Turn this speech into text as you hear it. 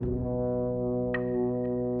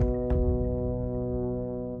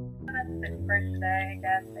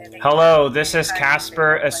Hello, this is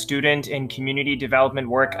Casper, a student in community development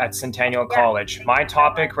work at Centennial College. My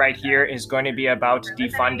topic right here is going to be about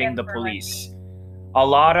defunding the police. A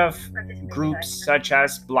lot of groups such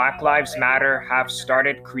as Black Lives Matter have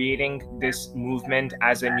started creating this movement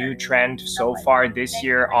as a new trend so far this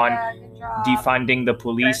year on defunding the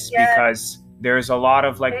police, because there's a lot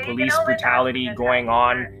of police brutality going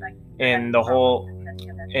on in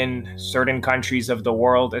certain countries of the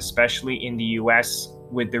world, especially in the US,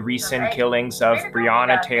 with the recent killings of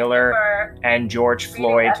Breonna Taylor and George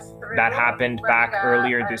Floyd that happened back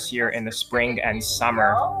earlier this year in the spring and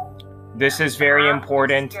summer. This is very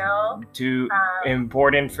important for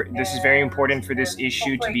this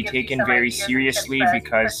issue to be taken very seriously,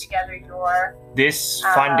 because this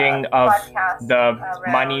funding of the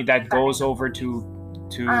money that goes over to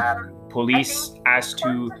police as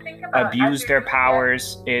to abuse their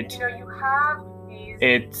powers, it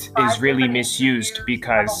is really misused,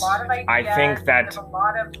 because I think that,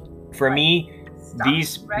 for me,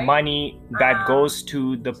 these money that goes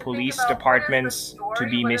to the police departments to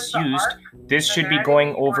be misused, this should be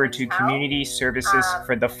going over to community services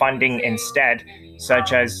for the funding instead,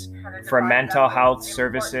 such as for mental health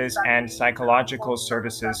services and psychological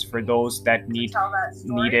services for those that need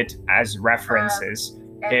it as references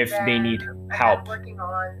if they need help.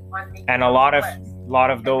 And a lot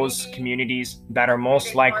of those communities that are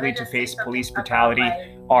most likely to face police brutality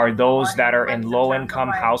are those that are in low-income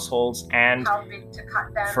households, and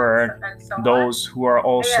for those who are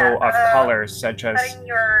also of color, such as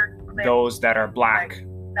those that are Black,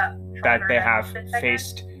 that they have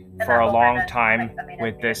faced for a long time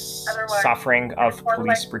with this suffering of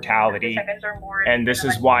police brutality. And this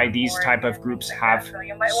is why these type of groups have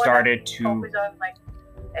started to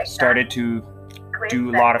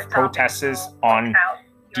do a lot of protests on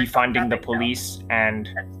defunding the police, and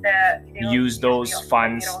use those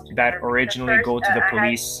funds that originally go to the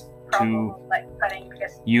police to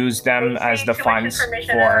use them as the funds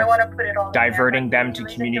for diverting them to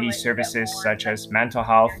community services such as mental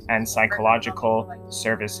health and psychological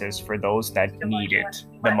services for those that need it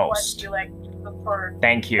the most.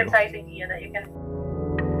 Thank you.